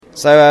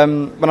So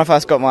when I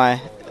first got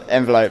my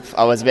envelope,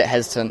 I was a bit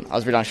hesitant. I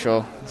was really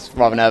unsure. I was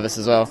rather nervous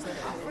as well.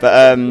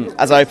 But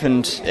as I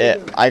opened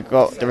it, I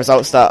got the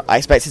results that I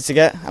expected to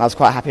get, and I was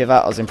quite happy with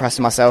that. I was impressed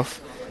with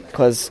myself,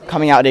 because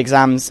coming out of the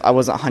exams, I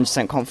wasn't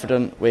 100%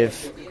 confident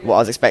with what I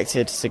was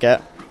expected to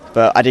get.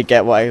 But I did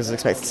get what I was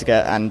expected to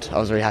get, and I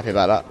was really happy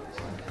about that.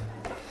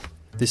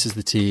 This is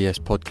the TES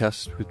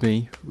podcast with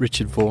me,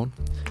 Richard Vaughan,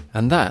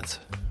 and that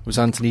was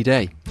Anthony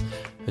Day,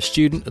 a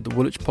student at the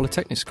Woolwich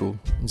Polytechnic School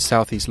in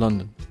South East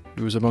London,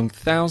 who was among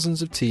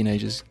thousands of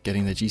teenagers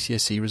getting their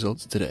GCSE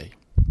results today.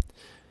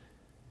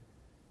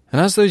 And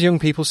as those young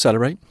people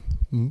celebrate,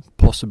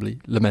 possibly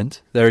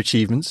lament, their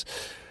achievements,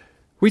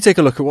 we take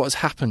a look at what has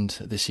happened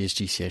at this year's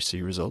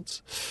GCSE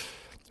results.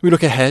 We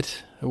look ahead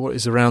at what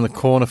is around the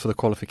corner for the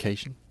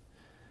qualification,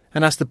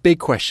 and ask the big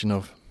question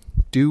of,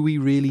 do we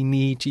really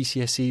need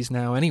GCSEs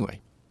now anyway?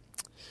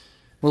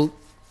 Well,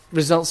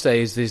 Results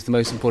Day is the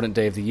most important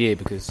day of the year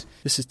because...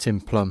 This is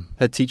Tim Plum,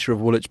 head teacher of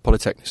Woolwich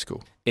Polytechnic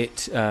School.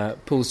 It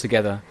pulls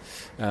together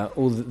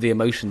all the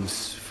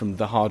emotions from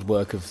the hard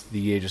work of the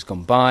year just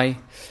gone by.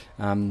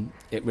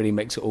 It really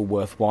makes it all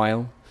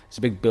worthwhile. It's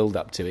a big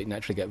build-up to it. You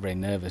naturally get very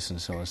nervous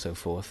and so on and so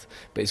forth.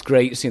 But it's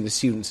great seeing the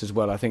students as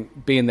well. I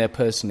think being there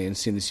personally and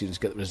seeing the students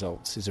get the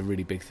results is a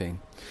really big thing.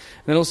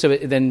 And then also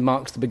it then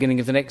marks the beginning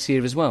of the next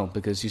year as well,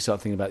 because you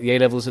start thinking about the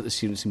A-levels that the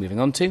students are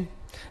moving on to,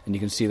 and you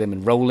can see them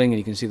enrolling and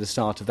you can see the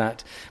start of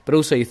that. But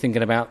also you're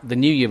thinking about the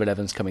new year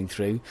 11s coming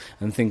through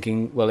and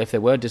thinking, well, if there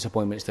were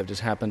disappointments that have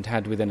just happened, how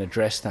do we then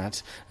address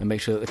that and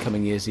make sure that the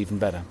coming year is even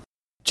better?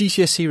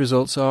 GCSE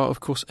results are, of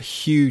course, a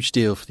huge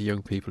deal for the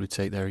young people who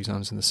take their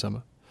exams in the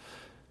summer.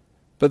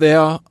 But they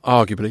are,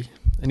 arguably,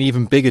 an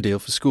even bigger deal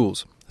for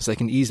schools, as they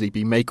can easily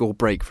be make or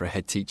break for a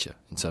head teacher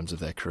in terms of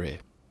their career.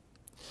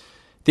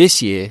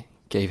 This year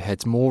gave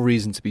heads more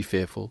reason to be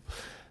fearful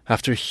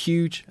after a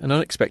huge and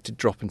unexpected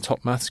drop in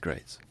top maths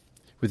grades,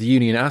 with the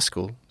union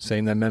ASCL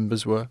saying their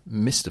members were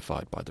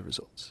mystified by the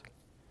results.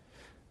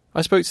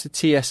 I spoke to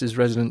TS's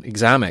resident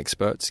exam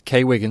experts,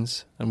 Kay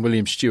Wiggins and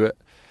William Stewart,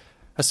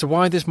 as to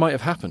why this might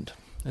have happened,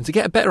 and to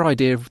get a better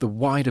idea of the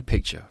wider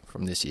picture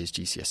from this year's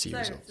GCSE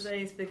results.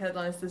 Today's big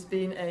headlines, there's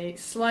been a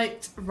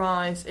slight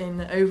rise in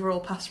the overall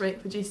pass rate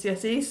for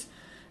GCSEs,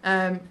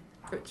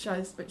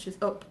 which is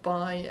up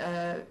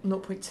by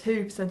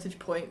 0.2 percentage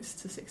points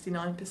to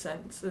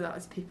 69%. So that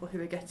is people who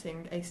are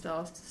getting A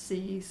stars to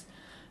Cs.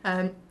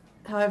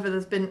 However,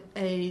 there's been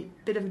a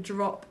bit of a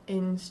drop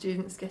in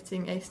students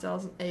getting A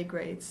stars and A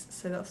grades.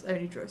 So that's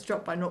it's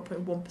dropped by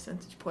 0.1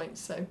 percentage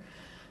points. So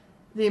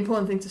the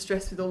important thing to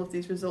stress with all of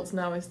these results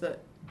now is that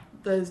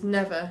there's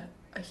never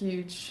a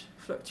huge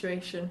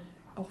fluctuation.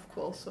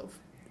 Ofqual sort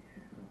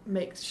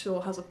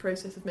of has a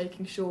process of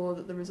making sure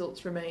that the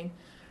results remain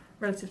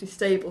relatively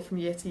stable from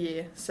year to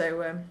year.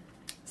 So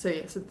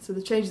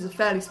the changes are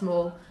fairly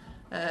small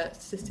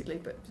statistically,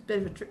 but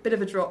a bit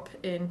of a drop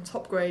in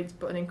top grades,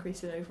 but an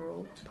increase in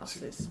overall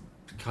passes.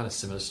 Kind of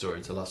similar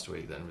story to last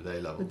week then with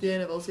A-levels. With the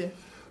A-levels,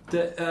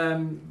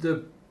 yeah.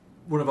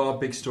 One of our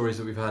big stories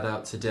that we've had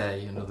out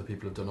today, and other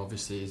people have done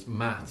obviously, is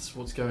maths.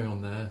 What's going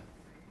on there?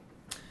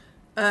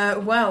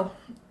 Well,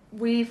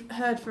 we've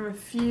heard from a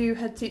few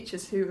head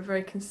teachers who are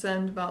very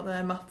concerned about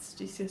their maths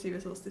GCSE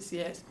results this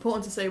year. It's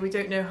important to say we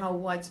don't know how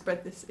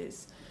widespread this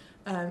is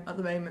at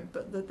the moment,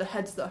 but the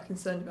heads that are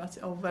concerned about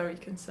it are very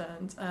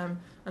concerned,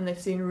 and they've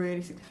seen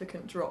really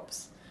significant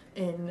drops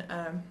in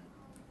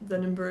the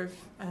number of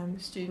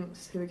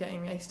students who are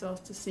getting A stars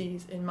to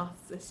Cs in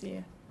maths this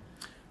year.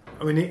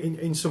 I mean,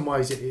 in some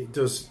ways it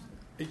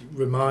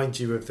reminds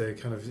you of the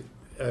kind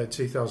of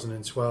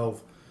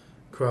 2012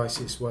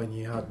 crisis when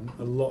you had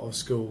a lot of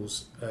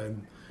schools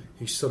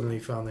who suddenly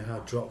found they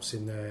had drops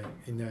in their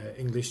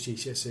English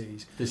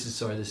GCSEs. This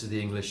is the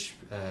English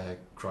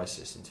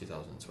crisis in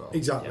 2012.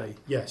 Exactly.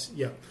 Yeah. Yes.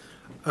 Yeah.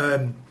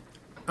 And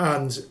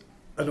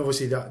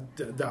obviously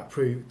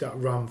that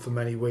ran for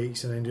many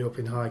weeks and ended up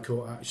in High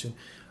Court action.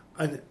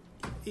 And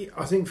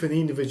I think for the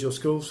individual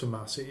schools for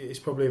maths, it's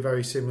probably a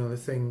very similar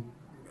thing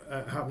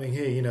happening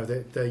here. You know,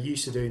 they're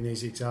used to doing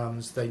these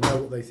exams. They know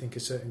what they think a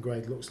certain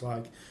grade looks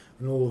like,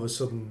 and all of a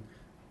sudden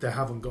they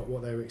haven't got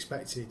what they were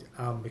expected.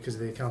 Because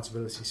of the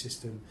accountability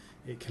system,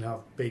 it can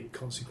have big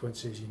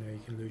consequences. You know, you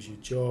can lose your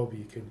job,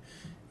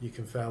 you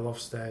can fail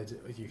Ofsted,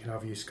 you can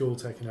have your school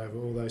taken over,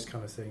 all those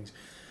kind of things.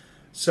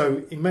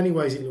 So in many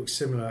ways it looks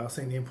similar. I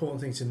think the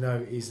important thing to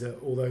note is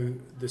that although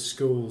the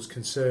schools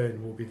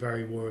concerned will be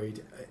very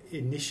worried,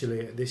 initially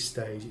at this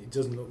stage it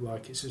doesn't look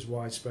like it's as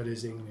widespread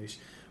as English.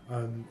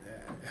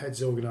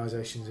 Heads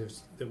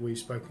organisations that we've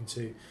spoken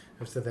to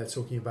have said they're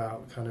talking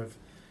about kind of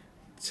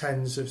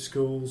tens of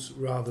schools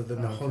rather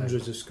than the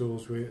hundreds of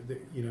schools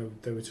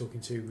they were talking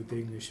to with the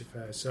English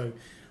affairs. So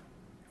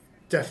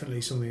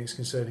definitely something that's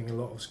concerning a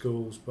lot of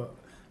schools, but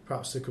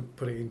perhaps they could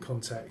put it in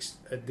context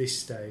at this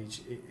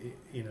stage.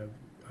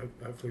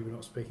 Hopefully we're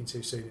not speaking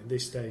too soon. At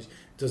this stage,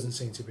 it doesn't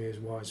seem to be as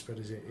widespread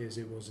as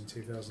it was in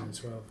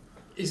 2012.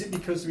 Is it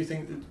because we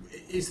think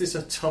is this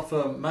a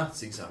tougher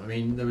maths exam? I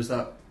mean, there was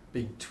that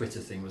big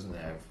Twitter thing, wasn't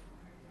there?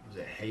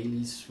 was it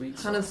Hayley's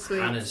Sweets? Hannah's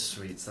Sweets. Hannah's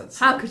Sweets. That's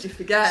How could you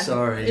forget?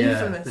 Sorry,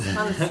 Infamous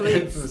Hannah's Sweets.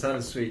 Infamous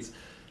Hannah's Sweets.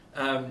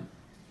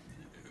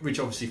 Which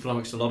obviously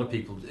flummoxed a lot of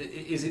people.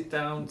 Is it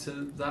down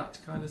to that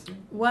kind of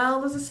thing? Well,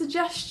 there's a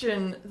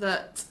suggestion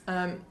that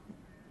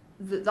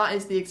that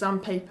is the exam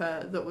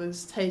paper that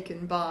was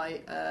taken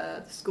by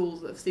the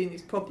schools that have seen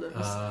these problems.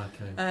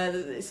 Okay.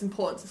 It's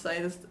important to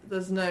say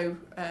there's no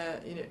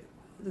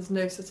there's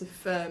no sort of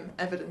firm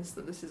evidence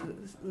that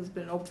there's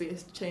been an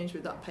obvious change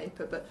with that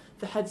paper, but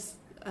the heads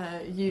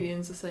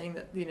unions are saying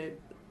that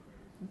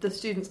the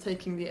students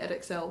taking the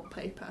EdXL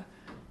paper,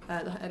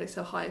 the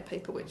EdXL higher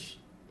paper, which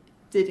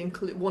did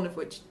include one of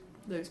which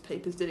those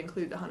papers did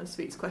include the Hannah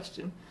Sweets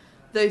question.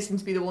 Those seem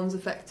to be the ones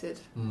affected.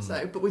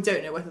 So, but we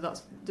don't know whether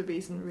that's the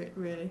reason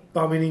really.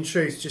 But I mean, in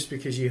truth, just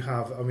because you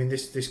have,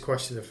 this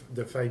question,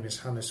 the famous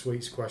Hannah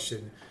Sweets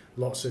question,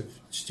 lots of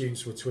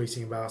students were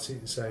tweeting about it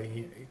and saying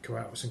it came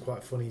out with some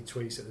quite funny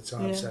tweets at the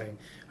time saying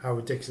how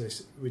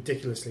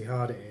ridiculously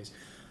hard it is.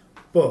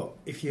 But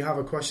if you have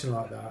a question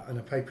like that and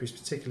a paper is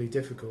particularly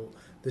difficult,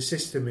 the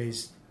system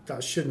is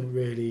that shouldn't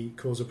really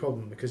cause a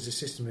problem because the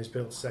system is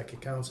built to take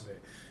account of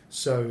it.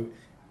 So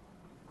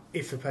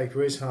if a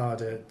paper is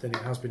harder than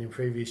it has been in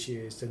previous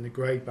years, then the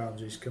grade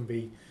boundaries can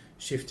be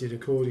shifted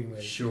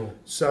accordingly. Sure.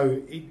 So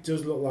it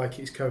does look like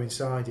it's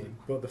coinciding,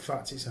 but the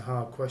fact it's a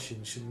hard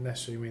question shouldn't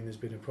necessarily mean there's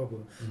been a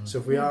problem. So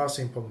if we are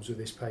seeing problems with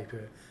this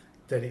paper,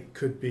 then it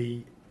could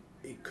be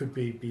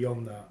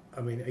beyond that.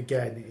 I mean,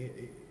 again,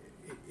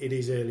 it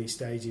is early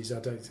stages. I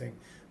don't think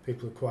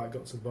people have quite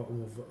got to the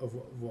bottom of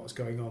what's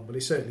going on, but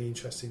it's certainly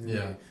interesting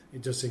that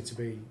it does seem to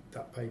be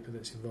that paper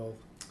that's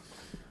involved.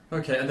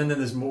 Okay, and then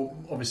there's more.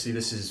 Obviously,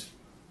 this is,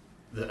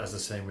 as the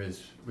same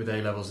with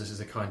A-levels, this is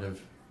a kind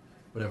of,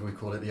 whatever we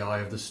call it, the eye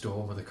of the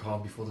storm or the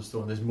calm before the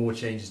storm. There's more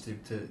changes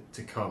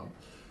to come.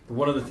 But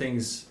one of the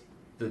things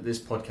that this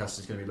podcast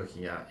is going to be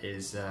looking at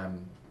is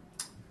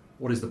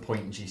what is the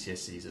point in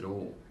GCSEs at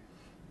all?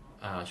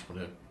 I just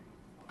want to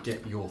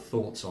get your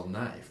thoughts on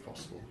that, if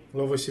possible.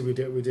 Well, obviously we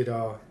did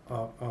our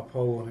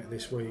poll on it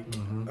this week.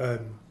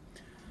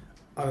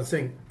 And I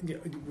think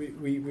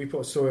we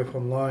put a story up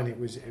online. It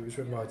was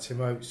written by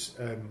Tim Oates,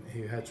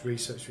 who heads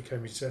research for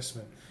Cambridge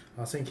Assessment.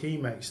 I think he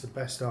makes the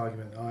best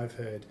argument that I've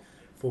heard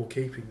for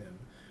keeping them,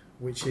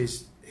 which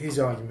is his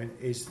argument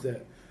is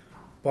that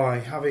by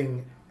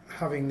having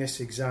this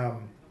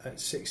exam at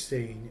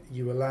 16,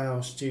 you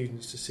allow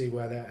students to see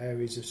where their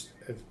areas of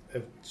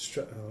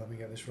strength. Let me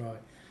get this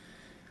right.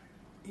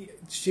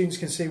 Students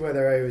can see where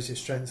their areas of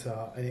strength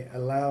are, and it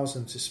allows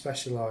them to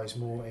specialise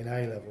more in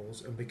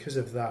A-levels, and because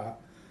of that,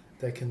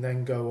 they can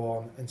then go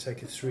on and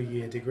take a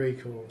 3-year degree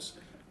course.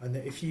 And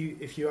if you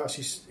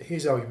actually,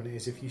 his argument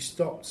is if you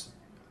stopped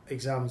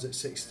exams at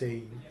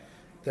 16,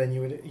 then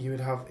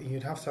you'd have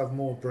to have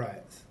more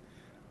breadth,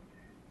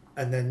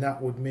 and then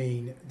that would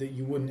mean that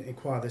you wouldn't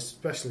acquire the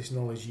specialist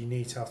knowledge you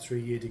need to have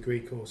 3-year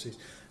degree courses.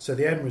 So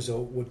the end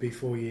result would be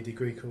 4-year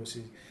degree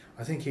courses.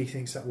 I think he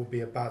thinks that would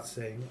be a bad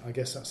thing. I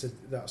guess it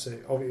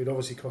would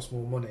obviously cost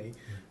more money.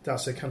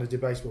 That's a kind of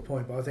debatable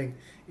point, but I think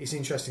it's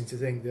interesting to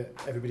think that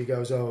everybody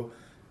goes,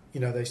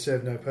 they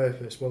serve no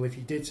purpose. Well, if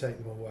you did take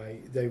them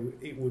away,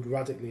 it would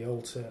radically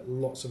alter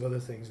lots of other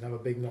things and have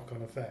a big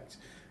knock-on effect.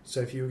 So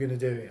if you were going to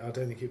do it, I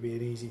don't think it'd be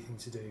an easy thing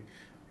to do.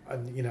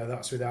 And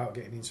that's without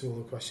getting into all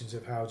the questions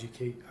of how do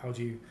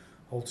you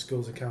hold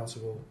schools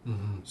accountable.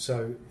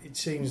 So it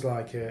seems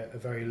like a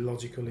very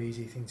logical,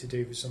 easy thing to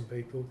do for some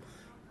people,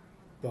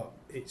 but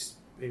it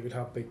would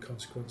have big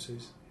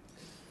consequences.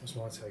 That's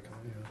my take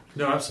on it.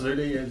 No,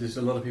 absolutely. There's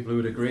a lot of people who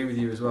would agree with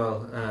you as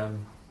well.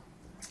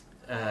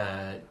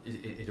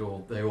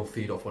 They all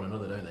feed off one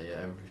another, don't they?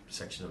 Every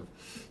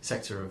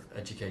sector of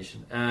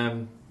education.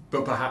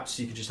 But perhaps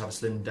you could just have a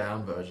slimmed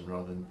down version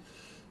rather than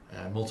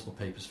multiple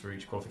papers for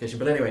each qualification.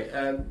 But anyway,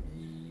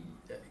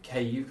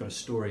 Kay, you've got a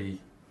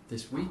story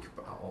this week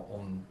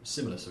on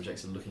similar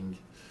subjects and looking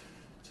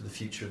to the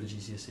future of the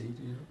GCSE,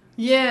 do you know?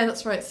 Yeah,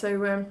 that's right.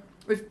 So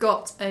we've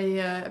got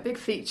a big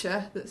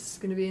feature that's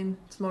going to be in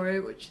tomorrow,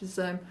 which is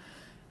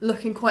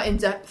looking quite in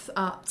depth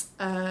at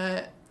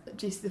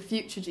the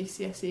future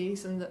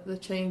GCSEs and the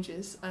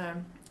changes.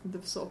 The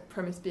sort of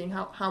premise being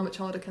how much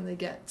harder can they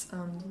get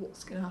and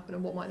what's going to happen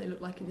and what might they look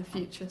like in the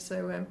future.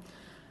 So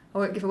I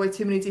won't give away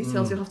too many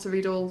details. You'll have to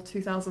read all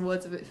 2,000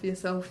 words of it for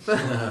yourself.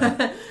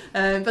 But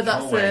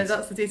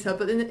that's the detail.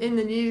 But in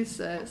the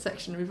news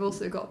section, we've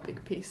also got a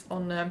big piece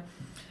on the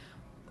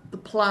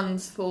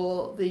plans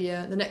for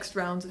the next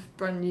round of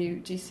brand new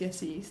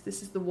GCSEs.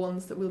 This is the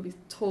ones that will be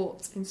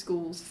taught in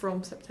schools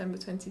from September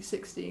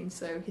 2016.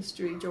 So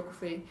history,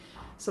 geography,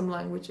 some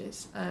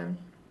languages,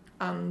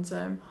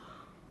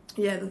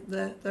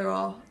 there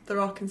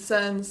are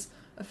concerns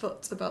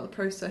afoot about the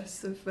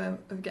process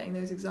of getting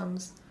those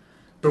exams.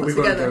 But we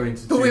together. Won't go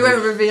into. But we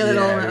won't reveal it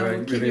all.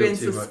 We'll keep you in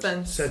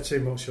suspense. Said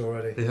too much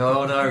already.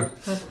 Oh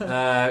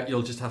no!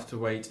 You'll just have to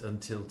wait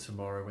until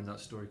tomorrow when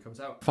that story comes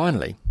out.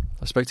 Finally,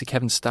 I spoke to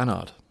Kevin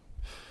Stannard.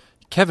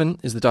 Kevin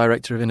is the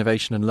Director of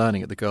Innovation and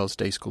Learning at the Girls'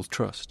 Day School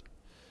Trust.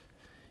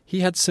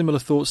 He had similar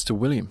thoughts to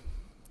William.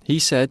 He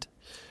said,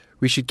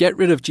 We should get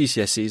rid of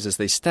GCSEs as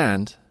they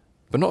stand,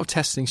 but not of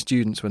testing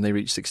students when they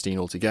reach 16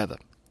 altogether.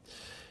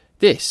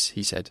 This,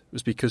 he said,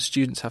 was because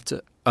students have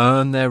to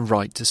earn their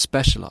right to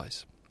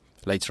specialise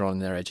later on in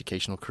their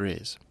educational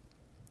careers.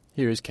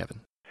 Here is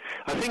Kevin.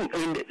 I think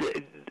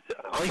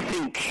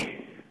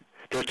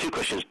there are two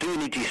questions. Do we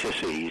need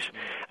GCSEs,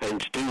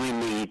 and do we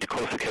need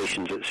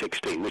qualifications at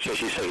 16, which,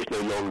 as you say, is no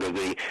longer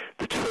the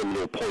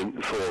terminal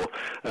point for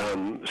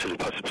sort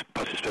of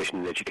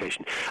participation in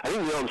education? I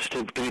think the answer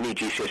to do we need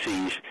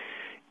GCSEs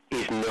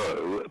is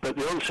no, but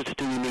the answer to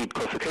do we need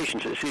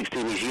qualifications at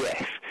 16 is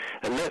yes,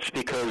 and that's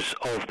because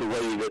of the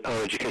way that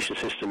our education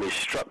system is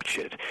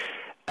structured.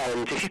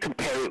 And if you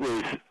compare it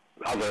with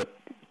other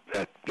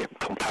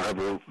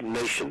comparable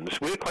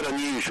nations, we're quite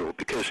unusual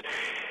because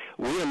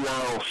we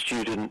allow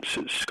students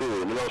at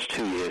school in the last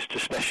 2 years to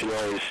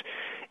specialise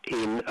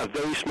in a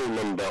very small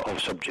number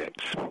of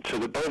subjects. So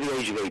that by the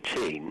age of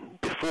 18,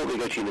 before they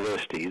go to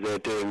university, they're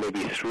doing maybe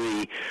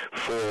 3-4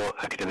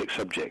 academic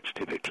subjects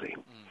typically.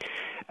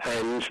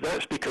 And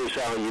that's because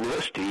our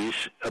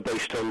universities are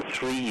based on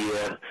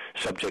 3-year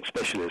subject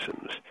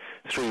specialisms,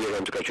 3-year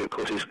undergraduate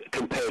courses,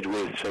 compared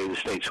with, say, the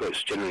States where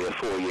it's generally a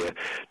 4-year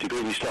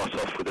degree. You start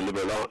off with a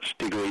liberal arts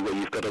degree where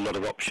you've got a lot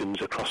of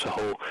options across a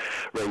whole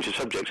range of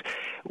subjects.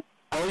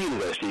 Our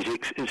universities,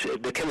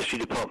 the chemistry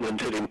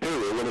department at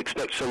Imperial will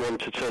expect someone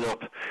to turn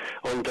up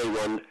on day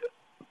one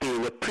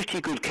being a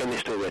pretty good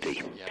chemist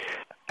already. Yeah.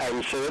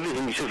 And so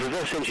everything, you sort of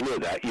reverse engineer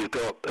that. You've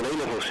got an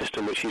A-level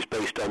system which is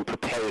based on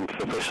preparing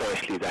for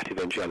precisely that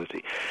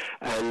eventuality.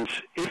 And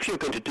if you're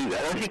going to do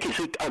that, I think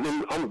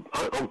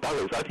on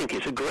balance, I think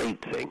it's a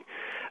great thing.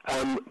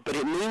 But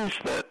it means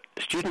that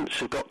students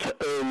have got to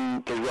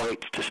earn the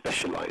right to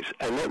specialise.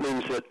 And that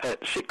means that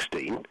at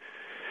 16,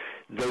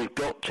 they've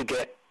got to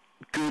get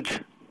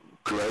good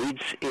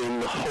grades in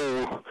the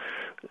whole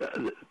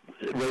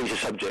range of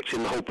subjects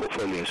in the whole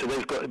portfolio. So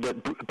they've got the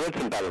breadth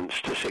and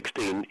balance to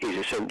 16 is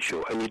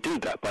essential, and you do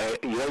that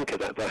you anchor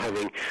that by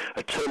having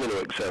a terminal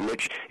exam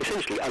which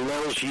essentially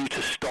allows you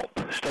to stop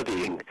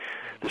studying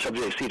the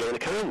subjects you don't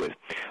want to carry on with.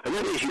 And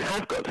that is, you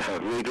have got to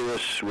have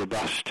rigorous,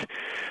 robust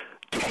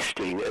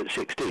testing at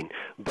 16,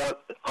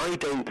 but I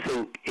don't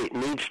think it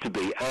needs to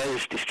be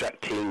as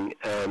distracting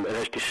and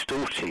as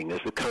distorting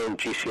as the current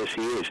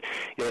GCSE is.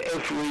 You know,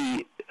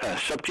 every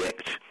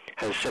subject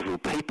has several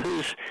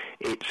papers.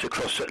 It's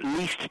across at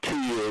least 2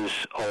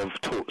 years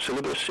of taught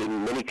syllabus.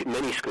 In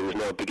many schools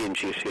now begin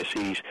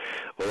GCSEs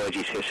or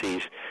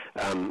GCSEs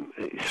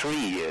 3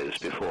 years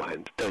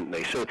beforehand, don't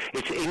they? So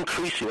it's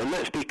increasing, and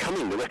that's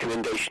becoming the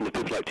recommendation of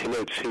people like Tim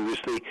Oates, who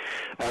was the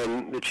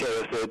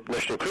chair of the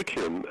National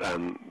Curriculum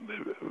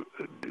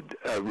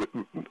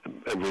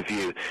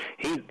review.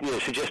 He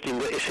suggesting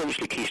that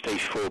essentially Key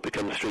Stage 4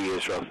 becomes 3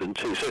 years rather than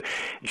 2. So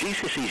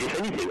GCSEs, if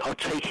anything, are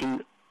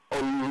taking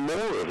on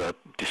more of a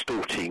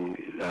distorting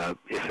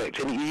effect.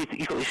 And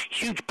you've got this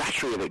huge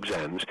battery of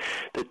exams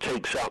that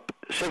takes up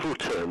several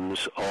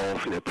terms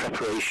of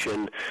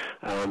preparation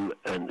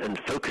and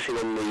focusing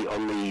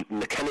on the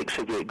mechanics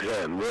of the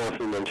exam rather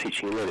than on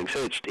teaching and learning.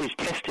 So it's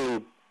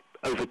testing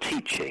over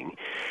teaching,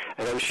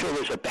 and I'm sure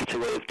there's a better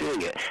way of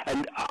doing it.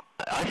 And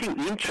I think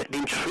the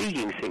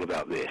intriguing thing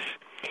about this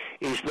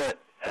is that,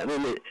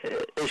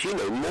 as you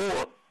know,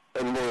 more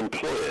and more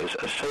employers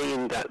are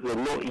saying that they're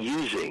not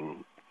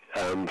using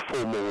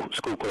formal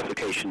school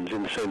qualifications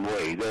in the same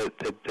way.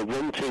 They're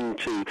wanting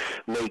to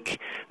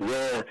make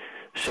their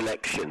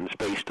selections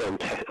based on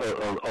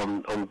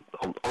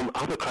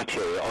other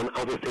criteria, on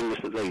other things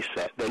that they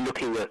set. They're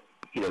looking at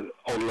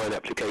online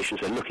applications,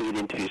 they're looking at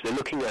interviews, they're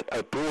looking at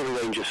a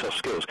broader range of soft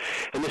skills.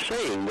 And they're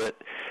saying that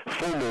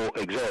formal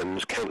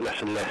exams count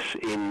less and less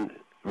in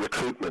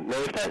recruitment. Now,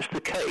 if that's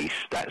the case,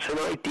 that's an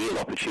ideal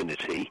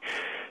opportunity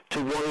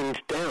to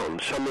wind down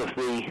some of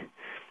the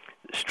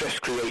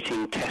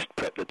stress-creating test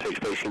prep that takes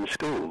place in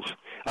schools.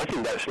 I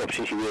think that's an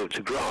opportunity we ought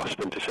to grasp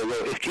and to say,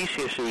 well, if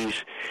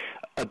GCSEs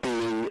are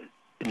being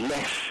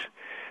less,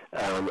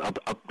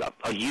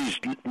 are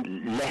used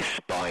less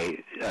by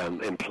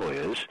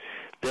employers,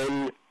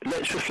 then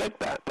let's reflect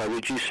that by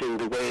reducing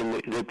the way in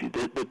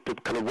the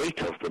kind of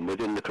weight of them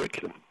within the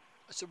curriculum.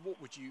 So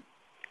what would you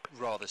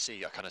rather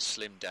see? A kind of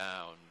slimmed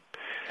down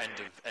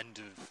end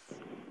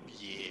of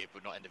year,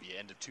 but not end of year,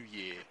 end of 2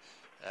 year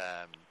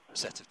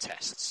set of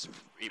tests,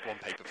 one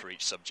paper for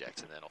each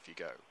subject, and then off you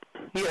go?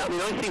 Yeah,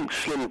 I think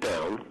slimmed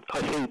down.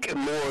 I think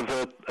more of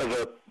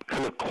a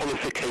kind of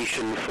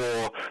qualification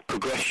for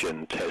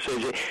progression test. So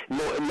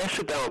less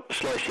about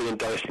slicing and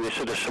dicing, this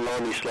sort of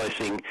salami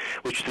slicing,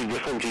 which the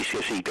reformed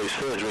GCSE goes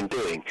further in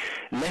doing.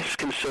 Less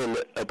concern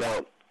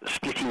about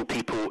splitting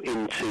people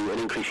into an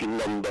increasing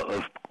number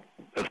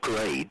of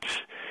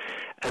grades,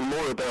 and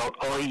more about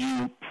are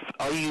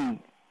you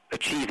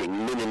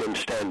achieving minimum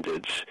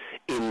standards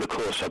in the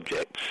core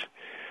subjects,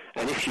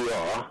 and if you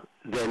are,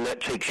 then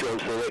that takes you on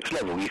to the next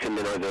level. You can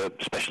then either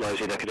specialise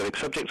in academic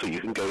subjects, or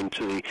you can go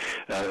into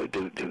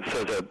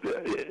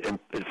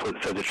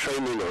further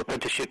training or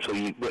apprenticeships,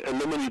 and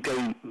then when you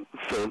go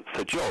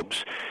for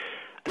jobs,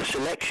 the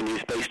selection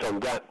is based on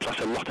that plus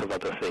a lot of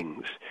other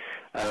things.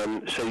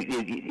 So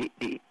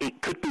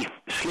it could be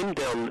slimmed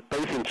down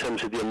both in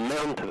terms of the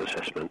amount of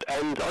assessment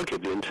and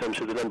arguably in terms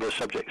of the number of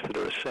subjects that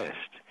are assessed.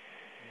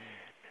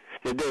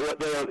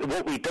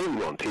 What we don't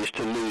want is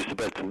to lose the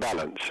breadth and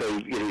balance.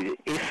 So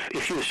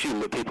if you assume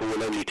that people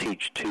will only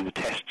teach to the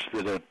tests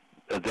that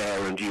are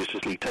there and used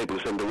as league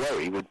tables, then the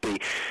worry would be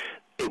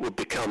it would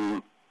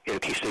become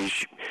Key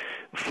Stage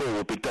 4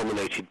 would be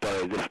dominated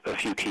by a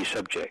few key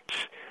subjects.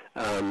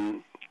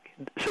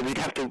 So we'd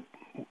have to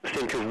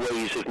think of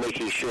ways of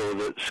making sure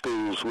that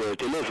schools were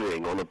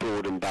delivering on a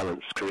broad and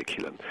balanced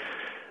curriculum,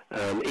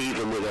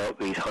 even without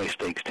these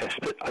high-stakes tests.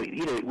 But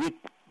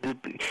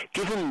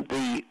given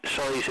the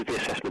size of the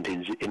assessment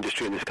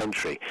industry in this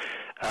country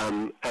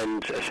and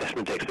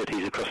assessment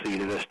expertise across the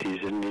universities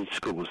and in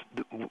schools,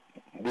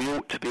 we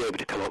ought to be able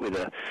to come up with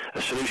a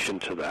solution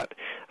to that.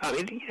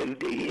 Rather than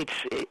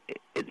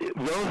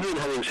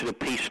having sort of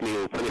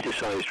piecemeal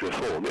politicised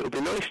reform, it would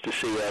be nice to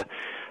see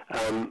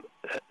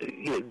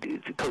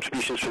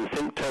contributions from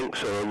think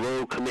tanks or a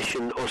royal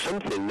commission or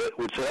something that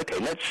would say, okay,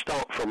 let's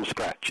start from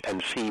scratch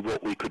and see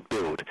what we could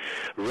build,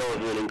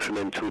 rather than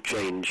incremental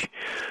change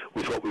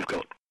with what we've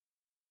got.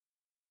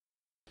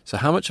 So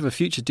how much of a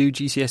future do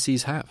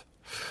GCSEs have?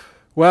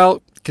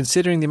 Well,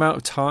 considering the amount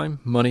of time,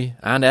 money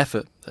and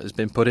effort that has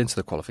been put into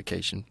the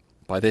qualification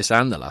by this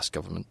and the last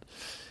government,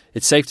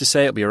 it's safe to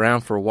say it'll be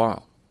around for a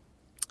while.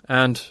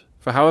 And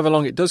for however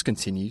long it does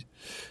continue,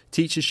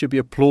 teachers should be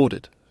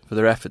applauded for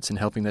their efforts in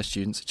helping their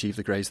students achieve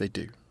the grades they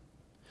do.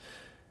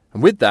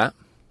 And with that,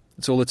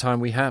 that's all the time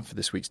we have for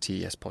this week's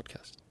TES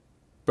podcast.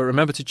 But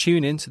remember to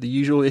tune in to the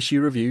usual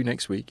issue review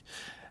next week,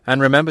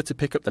 and remember to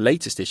pick up the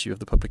latest issue of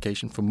the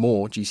publication for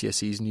more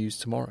GCSEs news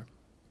tomorrow.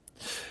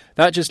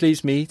 That just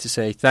leaves me to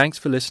say thanks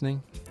for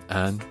listening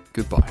and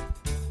goodbye.